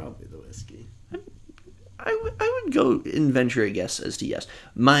 Probably the whiskey. I would go and venture a guess as to yes.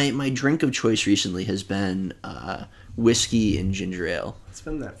 My drink of choice recently has been whiskey and ginger ale. It's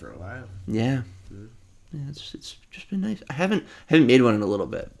been that for a while. Yeah. Yeah, it's just been nice. I haven't made one in a little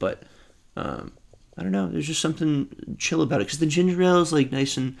bit, but I don't know. There's just something chill about it because the ginger ale is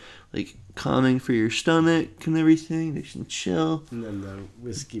nice and calming for your stomach and everything. Nice and chill. And then the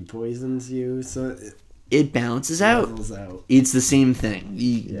whiskey poisons you, so it balances out. It's the same thing.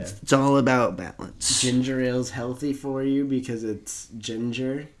 It's all about balance. Ginger ale's healthy for you because it's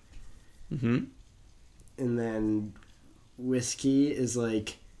ginger. Mm-hmm. And then whiskey is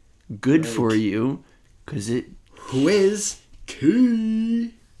good for you, because it... Whiz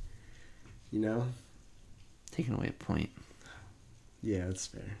key. You know? Taking away a point. Yeah, that's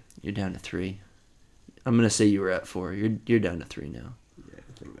fair. You're down to 3. I'm going to say you were at 4. You're down to 3 now. Yeah,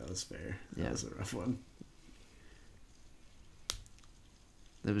 I think that was fair. Yeah. That was a rough one.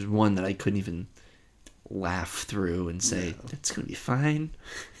 There was one that I couldn't even laugh through and say, it's going to be fine.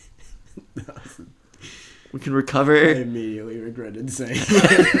 We can recover. I immediately regretted saying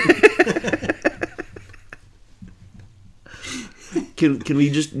it. Can we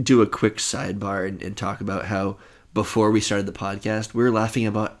just do a quick sidebar and talk about how before we started the podcast, we were laughing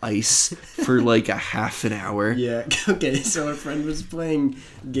about ice for like a half an hour? Yeah, okay, so our friend was playing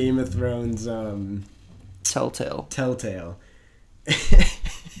Game of Thrones, Telltale.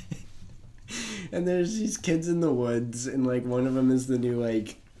 And there's these kids in the woods, and like one of them is the new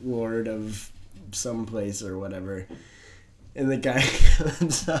like lord of some place or whatever. And the guy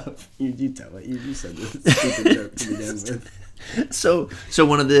comes up. You tell it. You said this stupid joke to begin with. So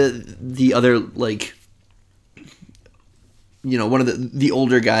one of the other, like, you know, one of the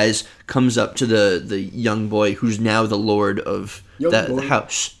older guys comes up to the young boy who's now the lord of the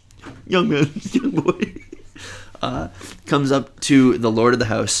house. Young man, young boy. Comes up to the lord of the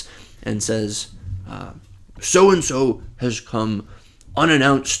house and says, so-and-so has come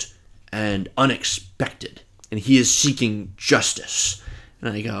unannounced and unexpected, and he is seeking justice. And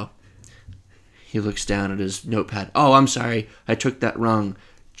I go... He looks down at his notepad. Oh, I'm sorry. I took that wrong.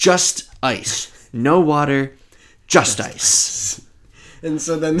 Just ice. No water. Just ice. And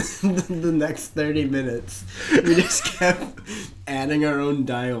so then the next 30 minutes, we just kept adding our own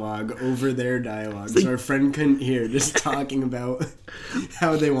dialogue over their dialogue. So our friend couldn't hear, just talking about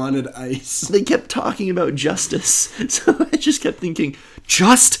how they wanted ice. They kept talking about justice. So I just kept thinking,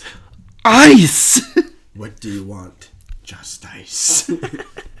 just ice. What do you want? Just ice.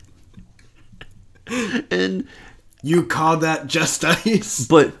 And you call that just ice?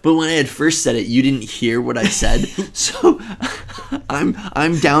 But when I had first said it, you didn't hear what I said. So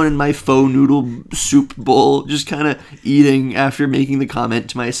I'm down in my faux noodle soup bowl, just kind of eating after making the comment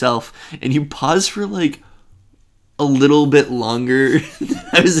to myself. And you pause for like a little bit longer than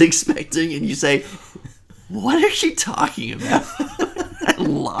I was expecting, and you say, "What is she talking about?" I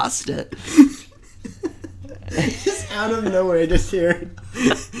lost it. Just out of nowhere, I just hear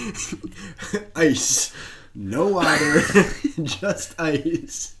ice, no water, just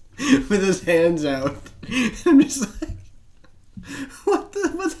ice, with his hands out. I'm just like,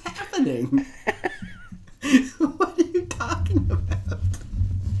 what's happening? What are you talking about?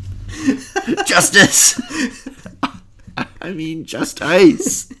 Justice. I mean, just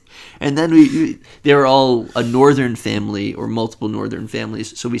ice. And then they were all a northern family or multiple northern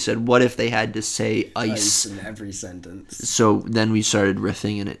families. So we said, what if they had to say ice in every sentence? So then we started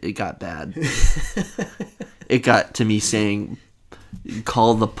riffing, and it got bad. It got to me saying,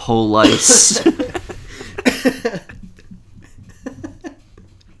 call the police.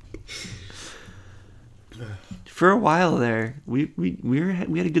 For a while there, we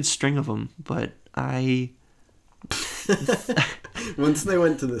had a good string of them, but once they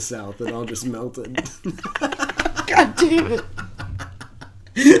went to the south, it all just melted. God damn it.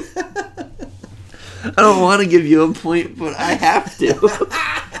 I don't want to give you a point, but I have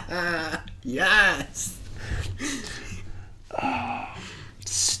to. Yes. Oh,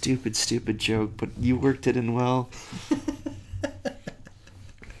 stupid joke, but you worked it in well.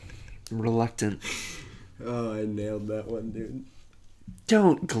 I'm reluctant. Oh, I nailed that one, dude.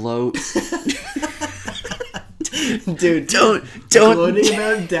 Don't gloat. Dude, don't. Gloating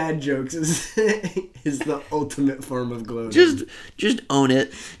about dad jokes is the ultimate form of gloating. Just own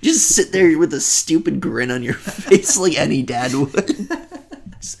it. Just sit there with a stupid grin on your face like any dad would.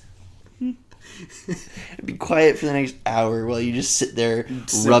 Be quiet for the next hour while you just sit there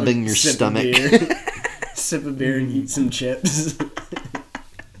rubbing your stomach. Sip a beer and eat some chips.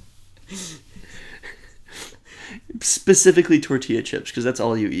 Specifically tortilla chips, because that's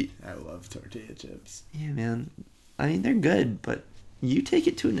all you eat. I love tortilla chips. Yeah, man. I mean, they're good, but you take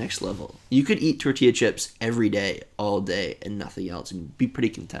it to a next level. You could eat tortilla chips every day, all day, and nothing else, and be pretty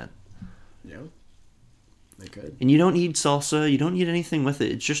content. Yeah, I could. And you don't need salsa. You don't need anything with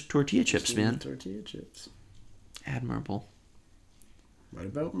it. It's just tortilla chips, man. Tortilla chips. Admirable. What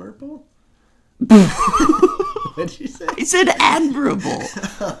about Merple? What'd you say? I said admirable.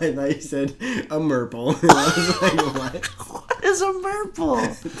 Oh, I thought you said a Merple. I was like, what? What is a Merple?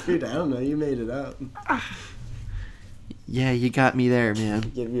 Dude, I don't know. You made it up. Yeah, you got me there, man.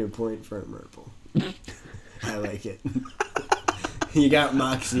 Give you a point for a Merple. I like it. You got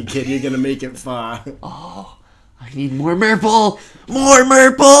moxie, kid. You're going to make it far. Oh, I need more Merple! More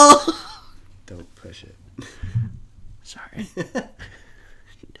Merple! Don't push it. Sorry.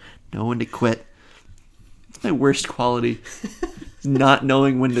 Know when to quit. It's my worst quality. Not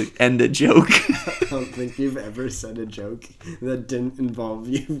knowing when to end a joke. I don't think you've ever said a joke that didn't involve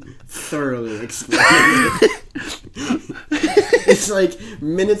you thoroughly explaining it. It's like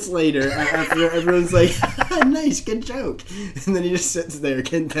minutes later, after everyone's like, nice, good joke. And then he just sits there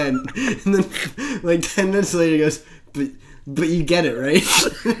content. And then like 10 minutes later he goes, but you get it, right?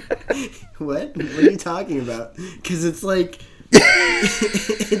 What? What are you talking about? Because it's like,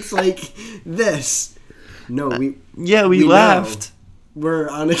 it's like this. No, we laughed. Know. We're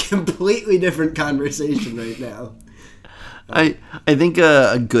on a completely different conversation right now. I think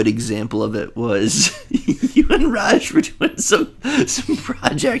a good example of it was you and Raj were doing some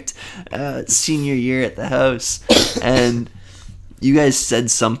project senior year at the house, and you guys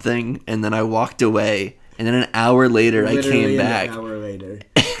said something, and then I walked away, and then an hour later I came back. An hour later,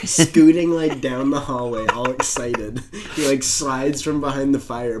 scooting like down the hallway, all excited. He like slides from behind the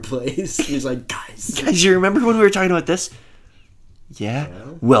fireplace. He's like, guys, you remember when we were talking about this? Yeah.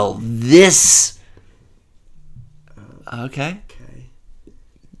 Well, this. Okay.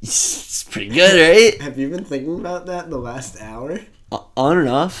 It's pretty good, right? Have you been thinking about that the last hour? On and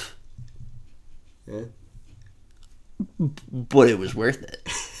off. Yeah. But it was worth it.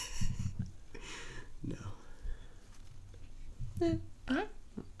 No. I'm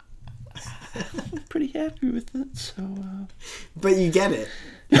pretty happy with it, so... But you get it.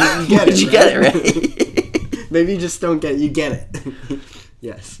 You get it, you right? get it, right? Maybe you just don't get it. You get it.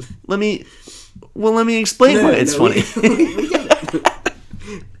 Yes. Let me explain why it's funny. We get it.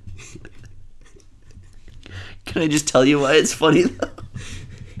 Can I just tell you why it's funny, though?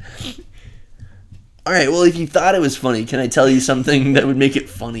 Alright, well, if you thought it was funny, can I tell you something that would make it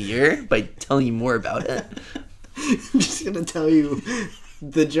funnier by telling you more about it? I'm just going to tell you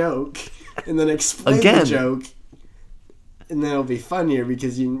the joke and then explain the joke. And then it'll be funnier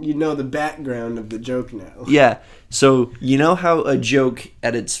because you know the background of the joke now. Yeah. So you know how a joke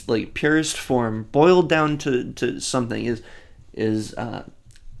at its like purest form, boiled down to something, is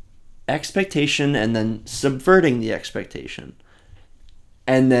expectation and then subverting the expectation.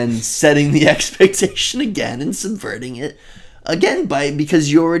 And then setting the expectation again and subverting it again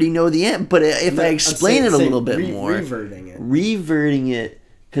because you already know the end. But if I explain it a little bit more, reverting it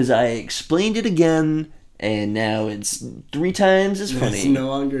because I explained it again. And now it's 3 times as funny. It's no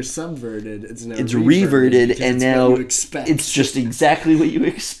longer subverted. It's now reverted, and now it's just exactly what you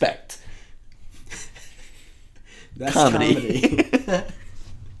expect. That's comedy.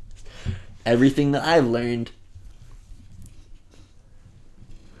 Everything that I've learned.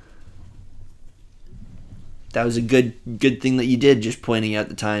 That was a good thing that you did, just pointing out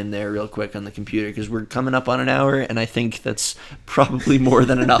the time there real quick on the computer, because we're coming up on an hour, and I think that's probably more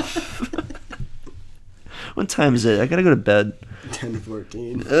than enough. What time is it? I gotta go to bed.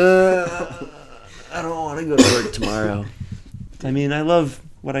 10:14. I don't want to go to work tomorrow. I mean, I love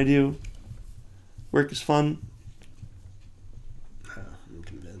what I do. Work is fun. I'm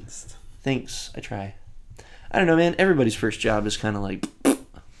convinced. Thanks. I try. I don't know, man. Everybody's first job is kind of like...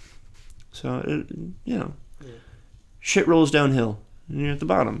 So, shit rolls downhill. And you're at the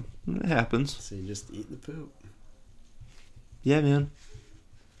bottom. It happens. So you just eat the poop. Yeah, man.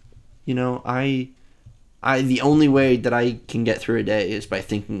 You know, the only way that I can get through a day is by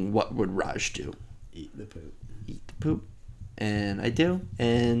thinking, what would Raj do? Eat the poop. Eat the poop. And I do.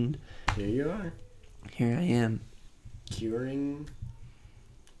 And here you are. Here I am. Curing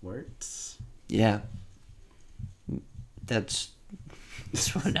warts. Yeah. That's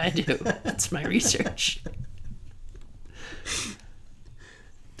what I do. That's my research.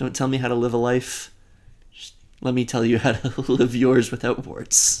 Don't tell me how to live a life. Just let me tell you how to live yours without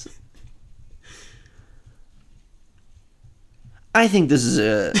warts. I think this is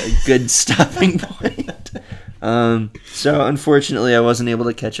a good stopping point. So unfortunately, I wasn't able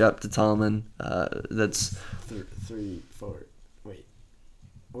to catch up to Tallman. That's 3, 4. Wait,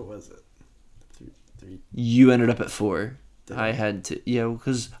 what was it? 3. You ended up at 4. I had to,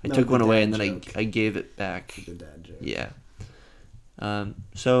 because I took one away and then I gave it back. The dad joke. Yeah.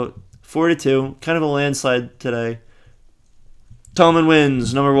 So 4-2, kind of a landslide today. Tallman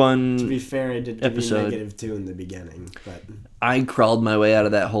wins, number 1. To be fair, I did give you -2 in the beginning, but I crawled my way out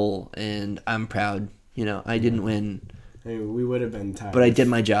of that hole, and I'm proud. I didn't win. I mean, we would have been tied. But I did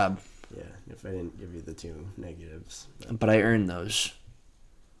my job. Yeah, if I didn't give you the 2 negatives. But I earned those.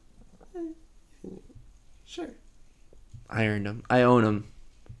 Sure. I earned them. I own them.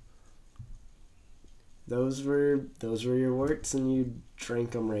 Those were your warts, and you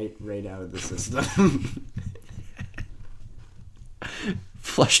drank them right out of the system.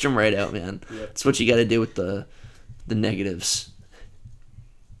 Flushed them right out, man. Yep. That's what you got to do with the negatives.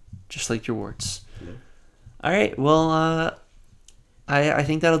 Just like your warts. Yeah. All right. Well, I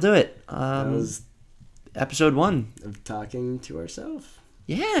think that'll do it. That was episode 1 of talking to ourselves.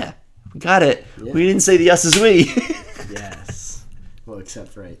 Yeah, we got it. Yeah. We didn't say the us as we. Yes. Well,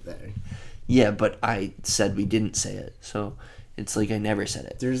 except right there. Yeah, but I said we didn't say it, so it's like I never said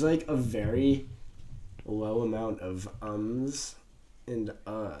it. There's like a very low amount of ums and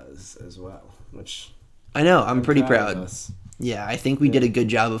uhs as well, which I know. I'm pretty of proud. us. Yeah, I think we did a good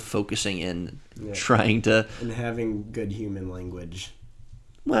job of focusing in, trying to... And having good human language.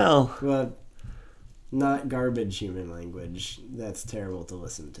 Well, not garbage human language. That's terrible to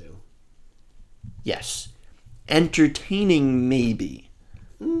listen to. yes. Entertaining, maybe.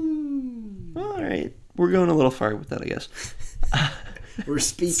 All right. We're going a little far with that, I guess. We're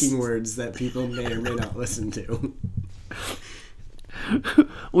speaking words that people may or may not listen to.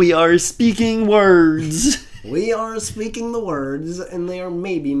 We are speaking words. We are speaking the words, and they are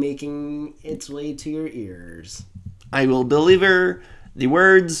maybe making its way to your ears. I will deliver the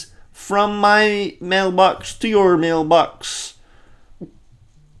words from my mailbox to your mailbox.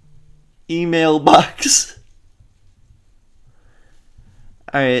 Email box.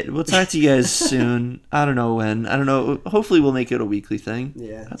 Alright, we'll talk to you guys soon. I don't know when. I don't know. Hopefully we'll make it a weekly thing.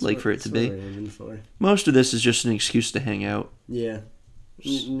 Yeah. I'd like for it to be. What we're aiming for. Most of this is just an excuse to hang out. Yeah.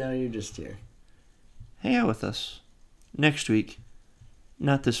 Now you're just here. Hang out with us. Next week.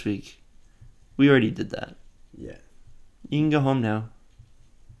 Not this week. We already did that. Yeah. You can go home now.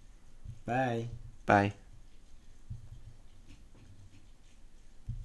 Bye. Bye.